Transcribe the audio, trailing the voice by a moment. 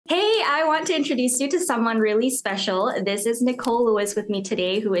Hey, I want to introduce you to someone really special. This is Nicole Lewis with me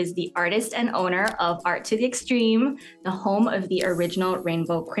today, who is the artist and owner of Art to the Extreme, the home of the original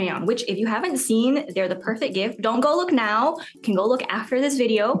Rainbow Crayon, which if you haven't seen, they're the perfect gift. Don't go look now. You can go look after this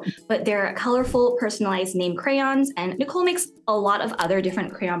video, but they're colorful, personalized name crayons. And Nicole makes a lot of other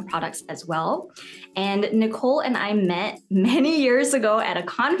different crayon products as well. And Nicole and I met many years ago at a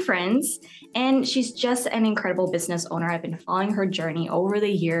conference, and she's just an incredible business owner. I've been following her journey over the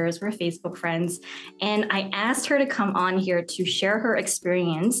years. We're Facebook friends. And I asked her to come on here to share her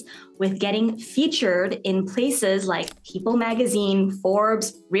experience with getting featured in places like People Magazine,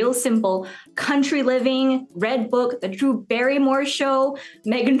 Forbes, Real Simple, Country Living, Red Book, The Drew Barrymore Show,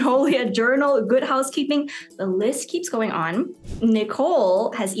 Magnolia Journal, Good Housekeeping. The list keeps going on.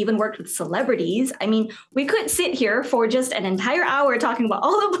 Nicole has even worked with celebrities. I mean, we could sit here for just an entire hour talking about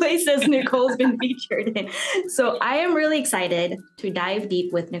all the places Nicole's been featured in. So I am really excited to dive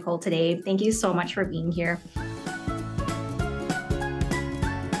deep with Nicole today. Thank you so much for being here.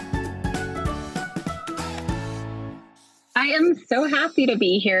 I am so happy to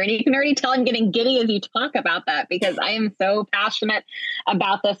be here. And you can already tell I'm getting giddy as you talk about that because I am so passionate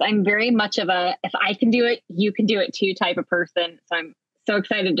about this. I'm very much of a, if I can do it, you can do it too type of person. So I'm so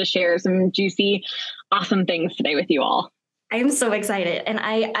excited to share some juicy, awesome things today with you all. I am so excited. And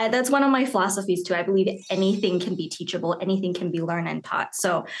I that's one of my philosophies too. I believe anything can be teachable, anything can be learned and taught.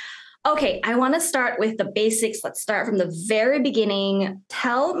 So okay, I want to start with the basics. Let's start from the very beginning.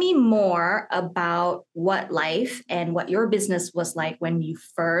 Tell me more about what life and what your business was like when you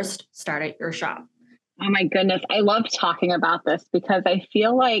first started your shop. Oh my goodness. I love talking about this because I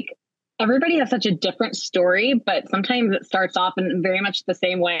feel like everybody has such a different story, but sometimes it starts off in very much the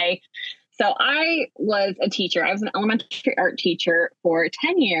same way. So I was a teacher. I was an elementary art teacher for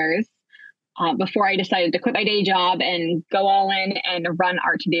 10 years. Before I decided to quit my day job and go all in and run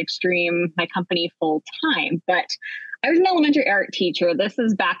Art to the Extreme, my company full time. But I was an elementary art teacher. This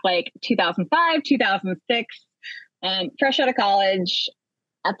is back like 2005, 2006, and fresh out of college.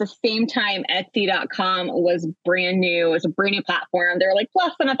 At the same time, Etsy.com was brand new. It was a brand new platform. There were like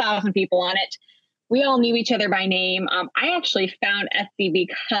less than 1,000 people on it. We all knew each other by name. I actually found Etsy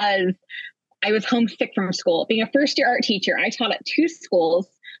because I was homesick from school. Being a first-year art teacher, I taught at two schools.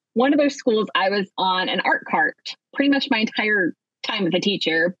 One of those schools, I was on an art cart pretty much my entire time as a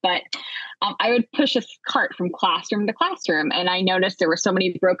teacher, but I would push a cart from classroom to classroom. And I noticed there were so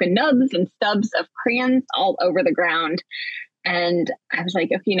many broken nubs and stubs of crayons all over the ground. And I was like,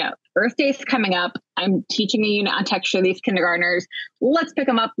 if Earth Day's coming up, I'm teaching a unit on texture, these kindergartners, let's pick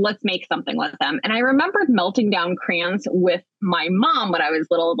them up, let's make something with them. And I remembered melting down crayons with my mom when I was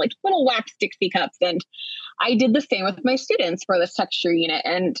little, like little wax Dixie cups. And I did the same with my students for this texture unit.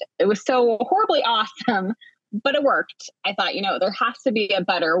 And it was so horribly awesome, but it worked. I thought, there has to be a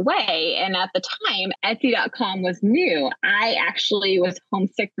better way. And at the time, Etsy.com was new. I actually was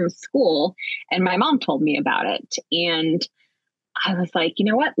homesick from school and my mom told me about it. And I was like, you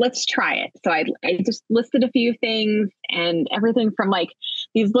know what, let's try it. So I just listed a few things and everything from like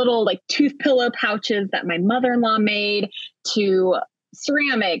these little like tooth pillow pouches that my mother-in-law made to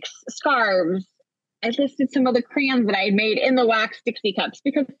ceramics, scarves. I listed some of the crayons that I had made in the wax Dixie cups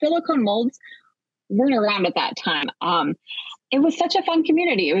because silicone molds weren't around at that time. It was such a fun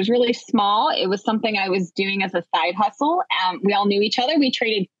community. It was really small. It was something I was doing as a side hustle. We all knew each other. We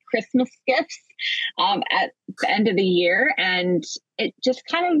traded Christmas gifts at the end of the year. And it just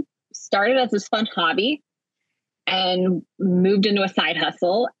kind of started as this fun hobby and moved into a side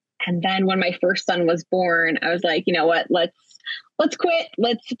hustle. And then when my first son was born, I was like, you know what, let's quit.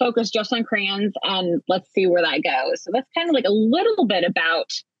 Let's focus just on crayons and let's see where that goes. So that's kind of like a little bit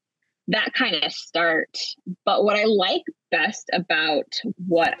about that kind of start. But what I like best about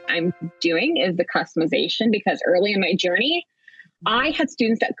what I'm doing is the customization, because early in my journey, I had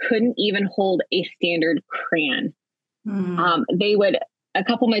students that couldn't even hold a standard crayon. A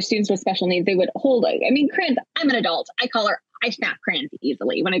couple of my students with special needs, they would hold, crayons. I'm an adult. I snap crayons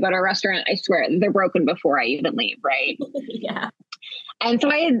easily. When I go to a restaurant, I swear they're broken before I even leave, right? Yeah. And so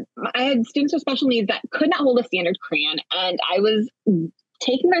I had students with special needs that could not hold a standard crayon. And I was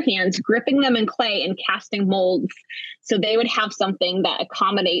taking their hands, gripping them in clay and casting molds so they would have something that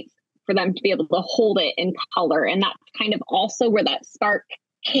accommodates for them to be able to hold it in color. And that's kind of also where that spark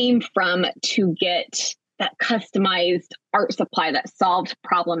came from to get that customized art supply that solved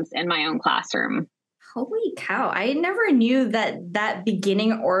problems in my own classroom. Holy cow. I never knew that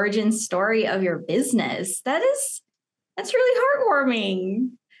beginning origin story of your business. That's really heartwarming.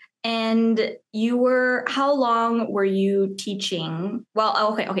 And how long were you teaching?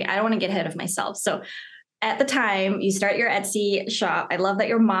 Well, okay. I don't want to get ahead of myself. So at the time you start your Etsy shop. I love that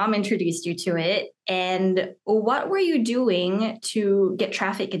your mom introduced you to it. And what were you doing to get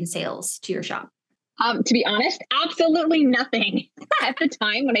traffic and sales to your shop? To be honest, absolutely nothing. At the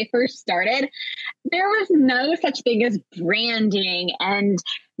time when I first started, there was no such thing as branding and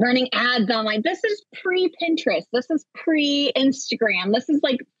running ads online. This is pre-Pinterest. This is pre-Instagram. This is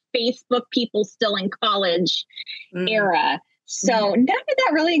like Facebook people still in college era. So none of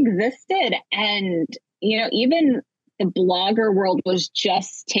that really existed. And, even the blogger world was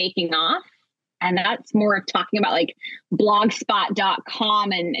just taking off. And that's more of talking about like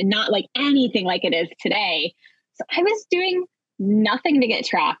blogspot.com and not like anything like it is today. So I was doing nothing to get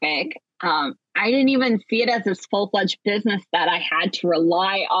traffic. I didn't even see it as this full-fledged business that I had to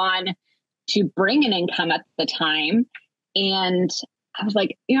rely on to bring an income at the time. And I was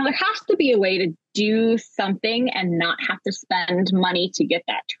like, there has to be a way to do something and not have to spend money to get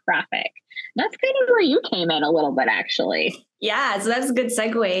that traffic. That's kind of where you came in a little bit, actually. Yeah, so that's a good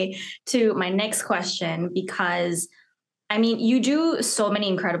segue to my next question, because you do so many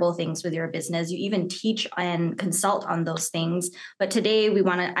incredible things with your business. You even teach and consult on those things. But today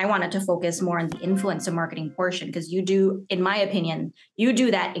I wanted to focus more on the influencer marketing portion, because you do, in my opinion, you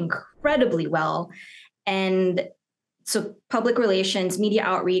do that incredibly well. And so public relations, media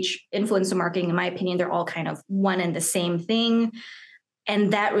outreach, influencer marketing, in my opinion, they're all kind of one and the same thing.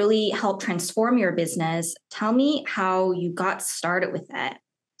 And that really helped transform your business. Tell me how you got started with that.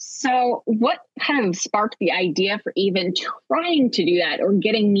 So what kind of sparked the idea for even trying to do that or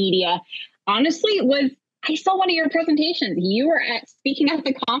getting media, honestly, was I saw one of your presentations. You were speaking at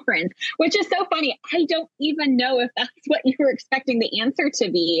the conference, which is so funny. I don't even know if that's what you were expecting the answer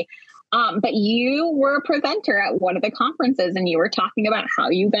to be. But you were a presenter at one of the conferences and you were talking about how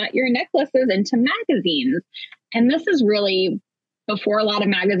you got your necklaces into magazines. And this is really before a lot of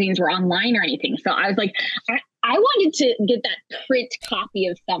magazines were online or anything. So I was like, I wanted to get that print copy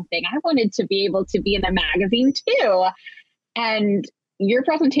of something. I wanted to be able to be in a magazine too. And your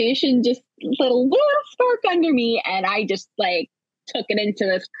presentation just lit a little spark under me. And I just took it into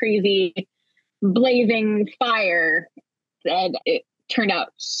this crazy blazing fire. And it turned out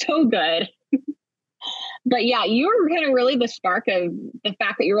so good. But yeah, you were kind of really the spark of the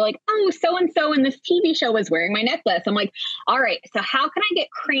fact that you were like, oh, so-and-so in this TV show was wearing my necklace. I'm like, all right, so how can I get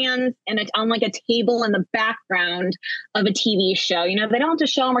crayons on like a table in the background of a TV show? They don't have to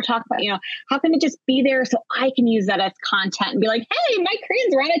show them or talk about, how can it just be there so I can use that as content and be like, hey, my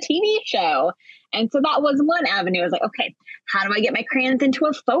crayons are on a TV show. And so that was one avenue. I was like, okay, how do I get my crayons into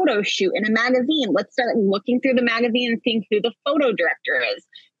a photo shoot in a magazine? Let's start looking through the magazine and seeing who the photo director is,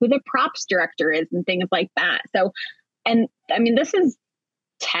 who the props director is, and things like that. So, and this is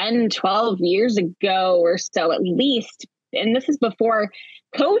 10, 12 years ago or so, at least. And this is before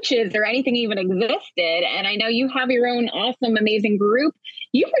coaches or anything even existed. And I know you have your own awesome, amazing group.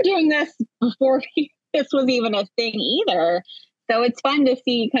 You were doing this before this was even a thing either. So it's fun to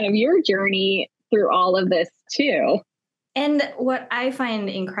see kind of your journey through all of this too. And what I find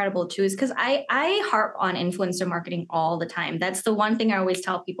incredible too is because I harp on influencer marketing all the time. That's the one thing I always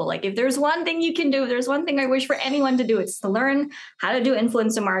tell people, like, if there's one thing you can do, if there's one thing I wish for anyone to do, it's to learn how to do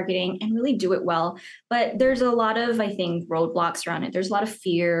influencer marketing and really do it well. But there's a lot of, I think, roadblocks around it. There's a lot of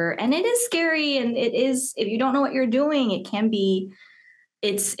fear and it is scary. And it is, if you don't know what you're doing, it can be,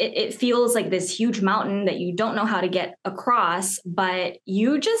 it feels like this huge mountain that you don't know how to get across, but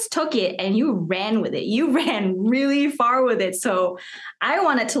you just took it and you ran with it. You ran really far with it. So I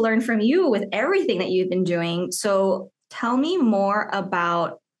wanted to learn from you with everything that you've been doing. So tell me more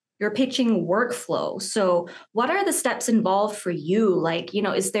about your pitching workflow. So what are the steps involved for you? Like,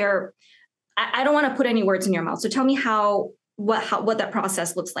 is there, I don't want to put any words in your mouth. So tell me what that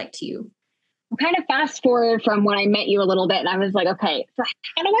process looks like to you. Kind of fast forward from when I met you a little bit, and I was like, okay, so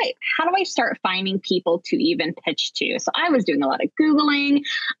how do I start finding people to even pitch to? So I was doing a lot of Googling.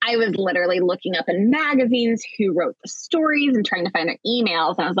 I was literally looking up in magazines who wrote the stories and trying to find their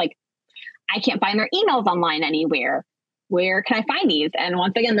emails. And I was like, I can't find their emails online anywhere. Where can I find these? And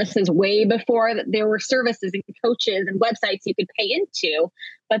once again, this is way before there were services and coaches and websites you could pay into.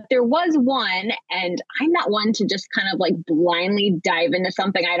 But there was one, and I'm not one to just kind of like blindly dive into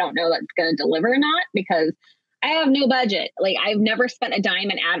something I don't know that's going to deliver or not, because I have no budget. Like, I've never spent a dime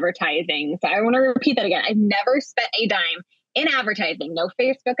in advertising. So I want to repeat that again. I've never spent a dime in advertising. No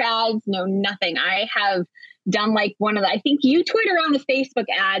Facebook ads, no nothing. I have done like I think you tweeted around the Facebook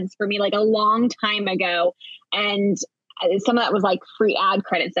ads for me like a long time ago. And some of that was like free ad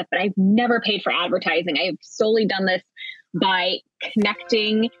credit stuff, but I've never paid for advertising. I've solely done this by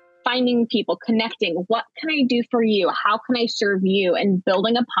connecting, finding people, connecting. What can I do for you? How can I serve you? And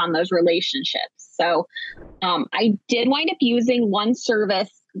building upon those relationships. So I did wind up using one service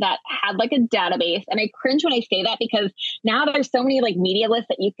that had like a database. And I cringe when I say that because now there's so many like media lists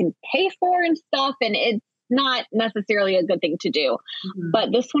that you can pay for and stuff. And it's not necessarily a good thing to do.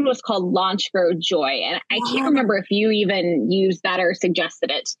 But this one was called Launch Grow Joy. And I can't remember if you even used that or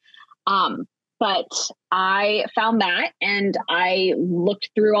suggested it. But I found that and I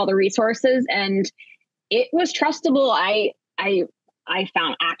looked through all the resources and it was trustable. I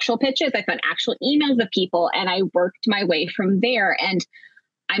found actual pitches. I found actual emails of people and I worked my way from there. And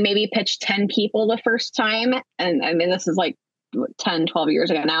I maybe pitched 10 people the first time. And I mean, this is like 10, 12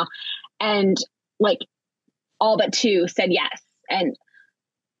 years ago now. And like all but 2 said yes. And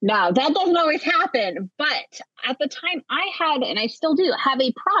now that doesn't always happen. But at the time I had, and I still do have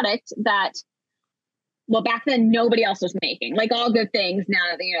a product that, well, back then nobody else was making, like all good things.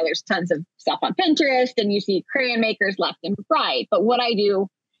 Now, you know, there's tons of stuff on Pinterest and you see crayon makers left and right. But what I do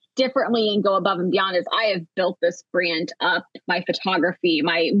differently and go above and beyond is I have built this brand up, my photography,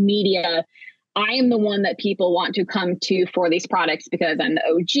 my media. I am the one that people want to come to for these products because I'm the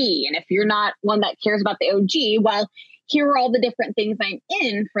OG. And if you're not one that cares about the OG, well, here are all the different things I'm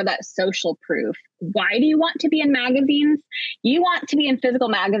in for that social proof. Why do you want to be in magazines? You want to be in physical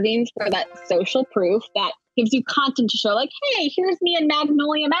magazines for that social proof that gives you content to show like, hey, here's me in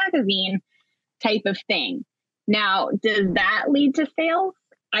Magnolia Magazine type of thing. Now, does that lead to sales?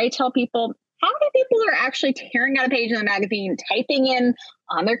 I tell people, how many people are actually tearing out a page in the magazine, typing in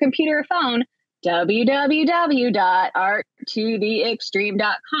on their computer or phone,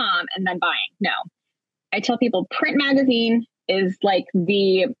 www.arttotheextreme.com and then buying? No. I tell people print magazine is like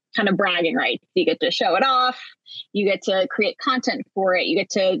the kind of bragging rights. You get to show it off. You get to create content for it. You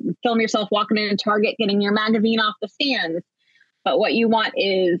get to film yourself walking into Target, getting your magazine off the stands. But what you want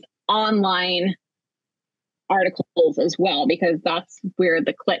is online articles as well, because that's where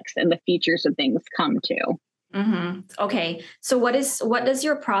the clicks and the features of things come to. Okay. So what does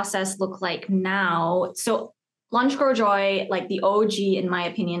your process look like now? So Launch Grow Joy, like the OG, in my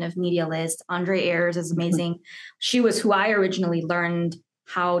opinion, of Media List, Andre Ayers is amazing. She was who I originally learned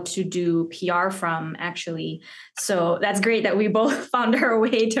how to do PR from, actually. So that's great that we both found our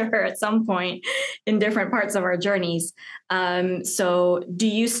way to her at some point in different parts of our journeys. So do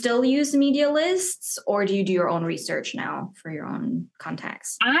you still use Media Lists or do you do your own research now for your own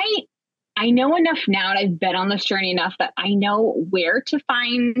contacts? I know enough now and I've been on this journey enough that I know where to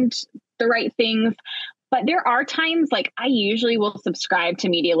find the right things. But there are times like I usually will subscribe to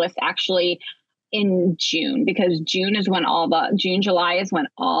Media List actually in June, because July is when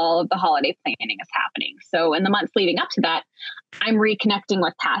all of the holiday planning is happening. So in the months leading up to that, I'm reconnecting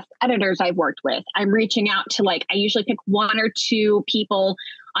with past editors I've worked with. I'm reaching out to I usually pick 1 or 2 people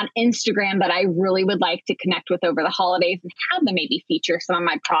on Instagram that I really would like to connect with over the holidays and have them maybe feature some of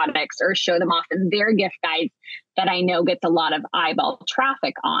my products or show them off in their gift guides that I know gets a lot of eyeball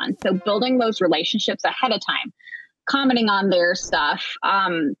traffic on. So building those relationships ahead of time, commenting on their stuff,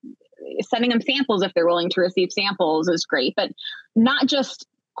 sending them samples if they're willing to receive samples is great, but not just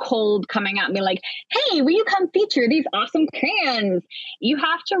cold coming out and be like, hey, will you come feature these awesome crayons? You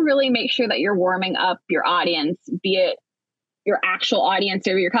have to really make sure that you're warming up your audience, be it your actual audience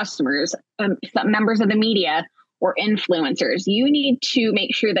or your customers, some members of the media or influencers. You need to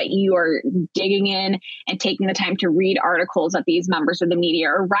make sure that you are digging in and taking the time to read articles that these members of the media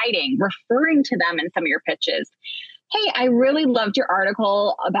are writing, referring to them in some of your pitches. Hey, I really loved your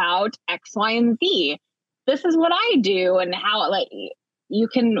article about X, Y, and Z. This is what I do, and how you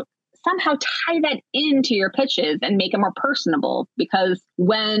can somehow tie that into your pitches and make it more personable. Because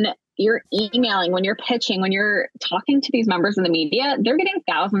when you're emailing, when you're pitching, when you're talking to these members of the media, they're getting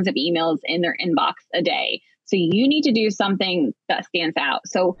thousands of emails in their inbox a day. So you need to do something that stands out.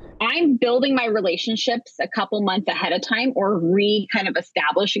 So I'm building my relationships a couple months ahead of time, or kind of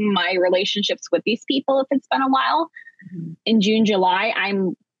establishing my relationships with these people if it's been a while. In June, July,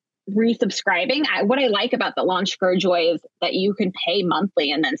 I'm resubscribing. What I like about the Launch Grow Joy is that you can pay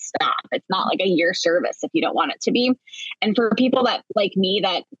monthly and then stop. It's not like a year service if you don't want it to be. And for people that like me,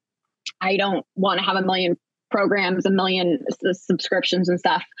 that I don't want to have a million programs, a million subscriptions and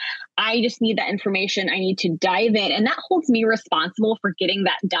stuff. I just need that information. I need to dive in. And that holds me responsible for getting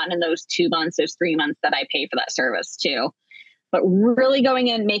that done in those 2 months, those 3 months that I pay for that service too. But really going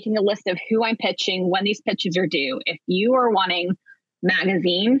in, making a list of who I'm pitching, when these pitches are due. If you are wanting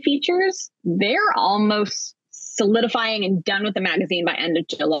magazine features, they're almost solidifying and done with the magazine by end of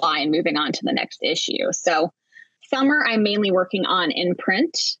July and moving on to the next issue. So summer, I'm mainly working on in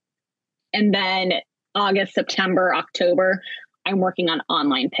print. And then August, September, October, I'm working on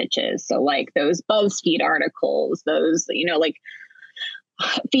online pitches. So like those BuzzFeed articles, those,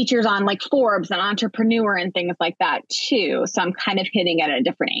 features on like Forbes and Entrepreneur and things like that too. So I'm kind of hitting it at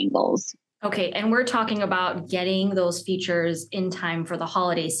different angles. Okay. And we're talking about getting those features in time for the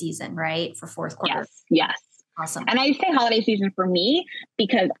holiday season, right? For fourth quarter. Yes. Awesome. And I say holiday season for me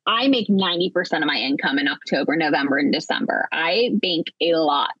because I make 90% of my income in October, November, and December. I bank a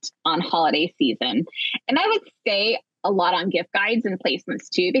lot on holiday season. And I would say a lot on gift guides and placements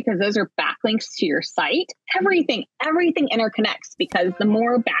too, because those are backlinks to your site. Everything interconnects, because the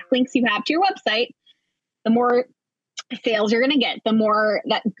more backlinks you have to your website, the more sales you're going to get, the more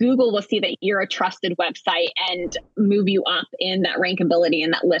that Google will see that you're a trusted website and move you up in that rankability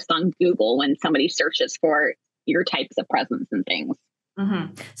and that list on Google when somebody searches for your types of presents and things.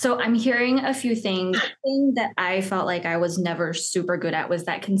 Mm-hmm. So I'm hearing a few things. The thing that I felt like I was never super good at was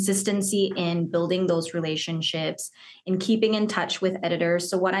that consistency in building those relationships and keeping in touch with editors.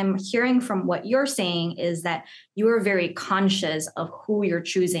 So what I'm hearing from what you're saying is that you are very conscious of who you're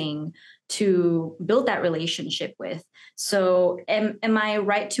choosing to build that relationship with. So am I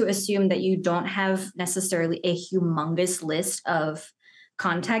right to assume that you don't have necessarily a humongous list of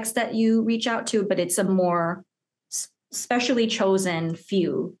contacts that you reach out to, but it's a more specially chosen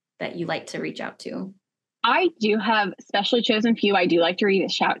few that you like to reach out to? I do have specially chosen few I do like to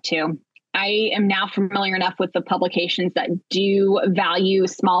reach out to. I am now familiar enough with the publications that do value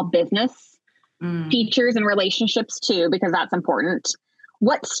small business features and relationships too, because that's important.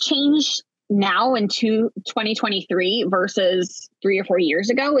 What's changed now in 2023 versus 3 or 4 years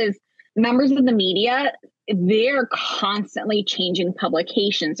ago is members of the media, they're constantly changing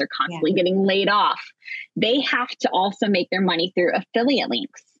publications. They're constantly getting laid off. They have to also make their money through affiliate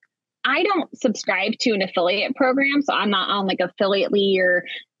links. I don't subscribe to an affiliate program, so I'm not on like Affiliately, or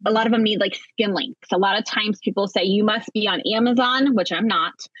a lot of them need like skim links. A lot of times people say you must be on Amazon, which I'm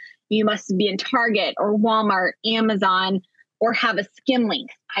not. You must be in Target or Walmart, Amazon, or have a skim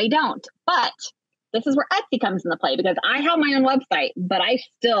link. I don't. But this is where Etsy comes into play, because I have my own website, but I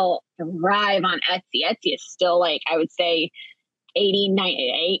still thrive on Etsy. Etsy is still like, I would say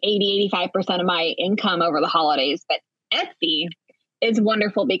 85% of my income over the holidays. But Etsy is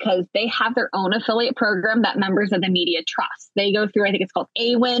wonderful because they have their own affiliate program that members of the media trust. They go through, I think it's called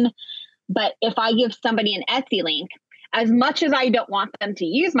AWIN. But if I give somebody an Etsy link, as much as I don't want them to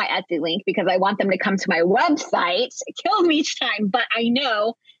use my Etsy link because I want them to come to my website, it kills me each time. But I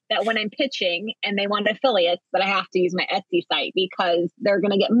know that when I'm pitching and they want affiliates, that I have to use my Etsy site, because they're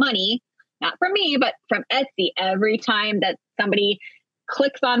going to get money, not from me, but from Etsy every time that somebody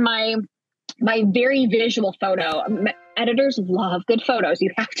clicks on my very visual photo. Editors love good photos.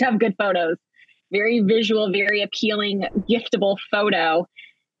 You have to have good photos. Very visual, very appealing, giftable photo.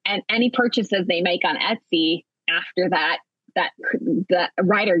 And any purchases they make on Etsy after that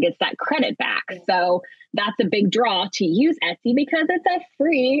writer gets that credit back. So that's a big draw to use Etsy, because it's a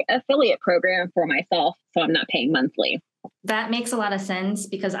free affiliate program for myself. So I'm not paying monthly. That makes a lot of sense,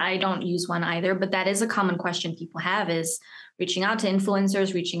 because I don't use one either, but that is a common question people have, is reaching out to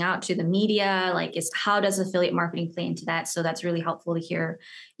influencers, reaching out to the media, like how does affiliate marketing play into that? So that's really helpful to hear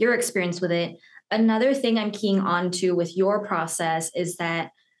your experience with it. Another thing I'm keying on to with your process is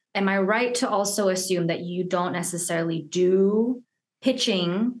that, am I right to also assume that you don't necessarily do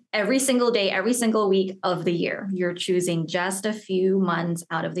pitching every single day, every single week of the year? You're choosing just a few months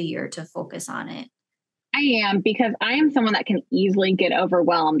out of the year to focus on it. I am, because I am someone that can easily get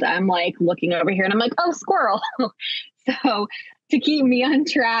overwhelmed. I'm like looking over here and I'm like, oh, squirrel. So to keep me on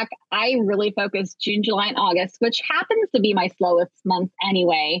track, I really focus June, July, and August, which happens to be my slowest month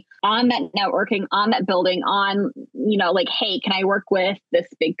anyway, on that networking, on that building, on, like, hey, can I work with this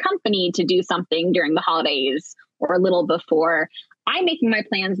big company to do something during the holidays or a little before? I'm making my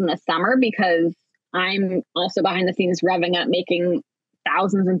plans in the summer, because I'm also behind the scenes revving up, making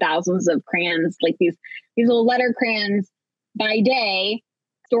thousands and thousands of crayons, like these little letter crayons by day,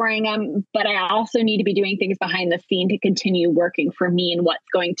 storing them. But I also need to be doing things behind the scene to continue working for me and what's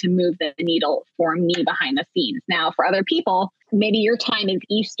going to move the needle for me behind the scenes. Now, for other people, maybe your time is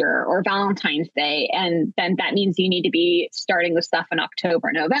Easter or Valentine's Day, and then that means you need to be starting with stuff in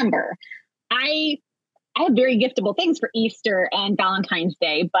October, November. I have very giftable things for Easter and Valentine's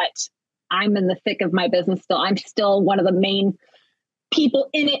Day, but I'm in the thick of my business still. I'm still one of the main people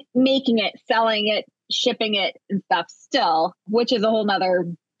in it, making it, selling it, shipping it and stuff still, which is a whole nother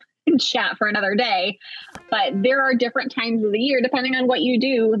chat for another day. But there are different times of the year, depending on what you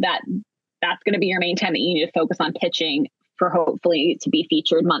do, that's going to be your main time that you need to focus on pitching for, hopefully to be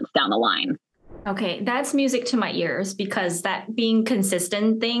featured months down the line. Okay, that's music to my ears, because that being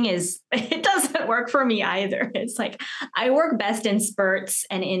consistent thing it doesn't doesn't work for me either. It's like, I work best in spurts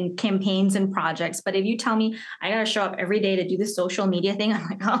and in campaigns and projects. But if you tell me I got to show up every day to do the social media thing, I'm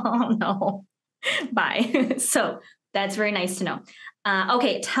like, oh no, bye. So that's very nice to know.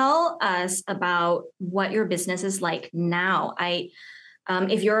 Okay, tell us about what your business is like now.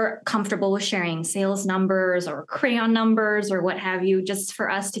 If you're comfortable with sharing sales numbers or crayon numbers or what have you, just for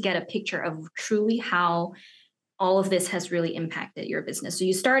us to get a picture of truly how all of this has really impacted your business. So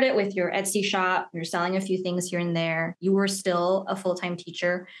you started with your Etsy shop, you're selling a few things here and there. You were still a full-time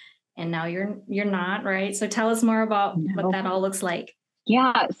teacher and now you're not, right? So tell us more about what that all looks like.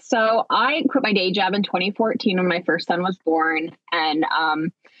 Yeah. So I quit my day job in 2014 when my first son was born and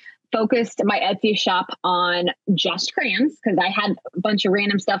focused my Etsy shop on just crayons because I had a bunch of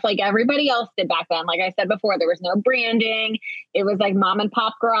random stuff like everybody else did back then. Like I said before, there was no branding. It was like mom and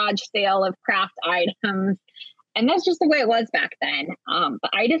pop garage sale of craft items. And that's just the way it was back then.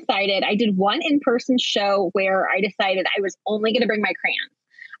 But I decided, I did one in-person show where I decided I was only going to bring my crayons.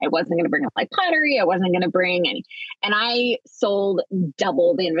 I wasn't going to bring up like pottery. I wasn't going to bring any. And I sold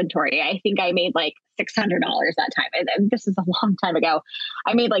double the inventory. I think I made like $600 that time. And this is a long time ago.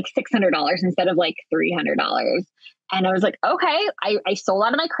 I made like $600 instead of like $300. And I was like, okay, I sold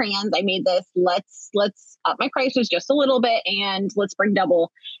out of my crayons. I made this. Let's up my prices just a little bit and let's bring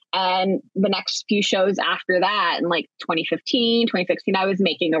double. And the next few shows after that, in like 2015, 2016, I was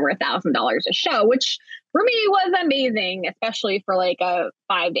making over $1,000 a show, which for me was amazing, especially for like a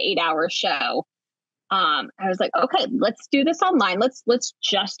 5 to 8 hour show. I was like, okay, let's do this online. Let's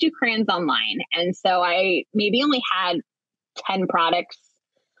just do crayons online. And so I maybe only had 10 products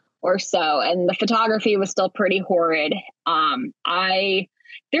or so. And the photography was still pretty horrid. Some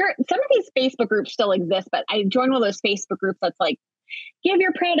of these Facebook groups still exist, but I joined one of those Facebook groups that's like, give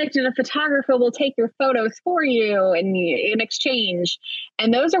your product and a photographer will take your photos for you and in exchange.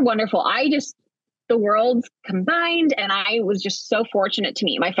 And those are wonderful. The worlds combined. And I was just so fortunate to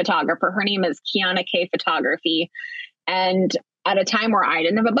meet my photographer. Her name is Kiana K Photography. And at a time where I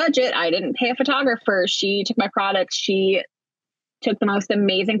didn't have a budget, I didn't pay a photographer. She took my products. She took the most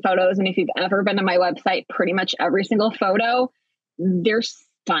amazing photos. And if you've ever been to my website, pretty much every single photo, they're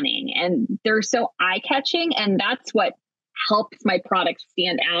stunning and they're so eye-catching. And that's what helps my products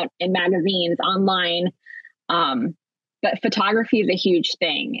stand out in magazines, online. But photography is a huge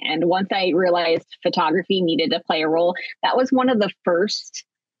thing. And once I realized photography needed to play a role, that was one of the first.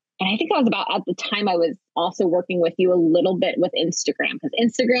 And I think that was about at the time I was also working with you a little bit with Instagram because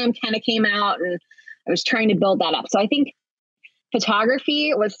Instagram kind of came out and I was trying to build that up. So I think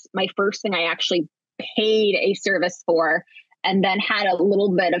photography was my first thing I actually paid a service for and then had a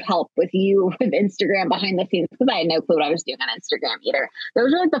little bit of help with you with Instagram behind the scenes because I had no clue what I was doing on Instagram either.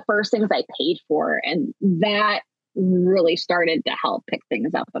 Those were like the first things I paid for. And that really started to help pick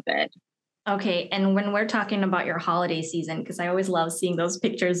things up a bit. Okay. And when we're talking about your holiday season, because I always love seeing those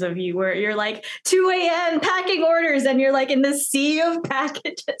pictures of you where you're like 2 a.m. packing orders and you're like in the sea of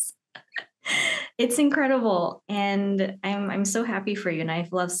packages. It's incredible. And I'm so happy for you. And I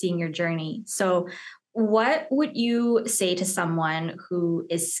love seeing your journey. So what would you say to someone who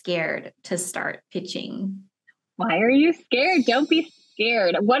is scared to start pitching? Why are you scared? Don't be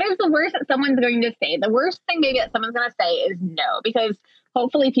scared. What is the worst that someone's going to say? The worst thing maybe that someone's going to say is no, because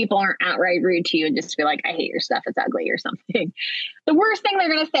hopefully people aren't outright rude to you and just be like, I hate your stuff, it's ugly or something. The worst thing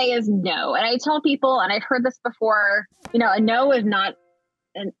they're going to say is no. And I tell people, and I've heard this before, a no is not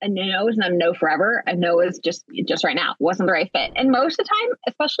a no is not a no forever. A no is just right now. It wasn't the right fit. And most of the time,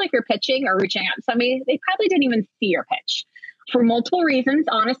 especially if you're pitching or reaching out to somebody, they probably didn't even see your pitch for multiple reasons,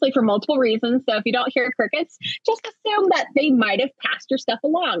 honestly, for multiple reasons. So if you don't hear crickets, just assume that they might have passed your stuff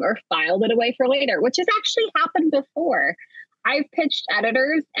along or filed it away for later, which has actually happened before. I've pitched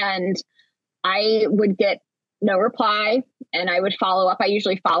editors and I would get no reply and I would follow up. I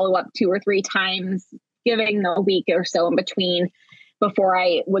usually follow up 2 or 3 times, giving a week or so in between before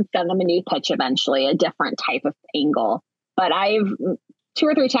I would send them a new pitch eventually, a different type of angle. But I've 2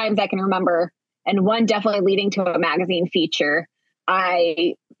 or 3 times I can remember, and one definitely leading to a magazine feature.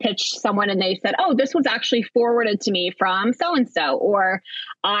 I pitched someone and they said, oh, this was actually forwarded to me from so-and-so, or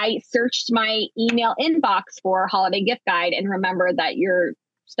I searched my email inbox for holiday gift guide and remember that your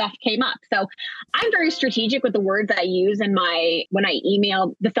stuff came up. So I'm very strategic with the words I use when I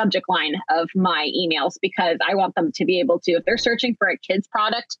email the subject line of my emails, because I want them to be able to, if they're searching for a kid's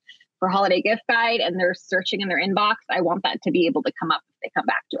product for holiday gift guide and they're searching in their inbox, I want that to be able to come up if they come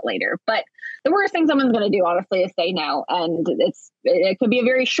back to it later. But the worst thing someone's going to do, honestly, is say no. And it could be a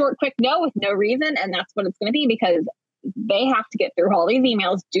very short, quick no with no reason. And that's what it's going to be, because they have to get through all these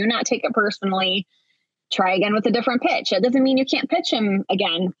emails. Do not take it personally. try again with a different pitch. It doesn't mean you can't pitch him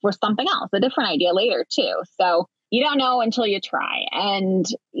again for something else, a different idea later too. So you don't know until you try and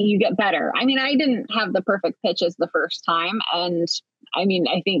you get better. I mean, I didn't have the perfect pitches the first time. And I mean,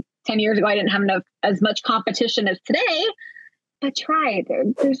 I think 10 years ago, I didn't have as much competition as today, but try.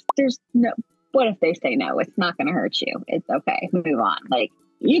 There's no, what if they say no? It's not going to hurt you. It's okay. Move on. Like,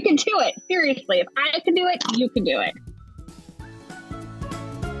 you can do it. Seriously. If I can do it, you can do it.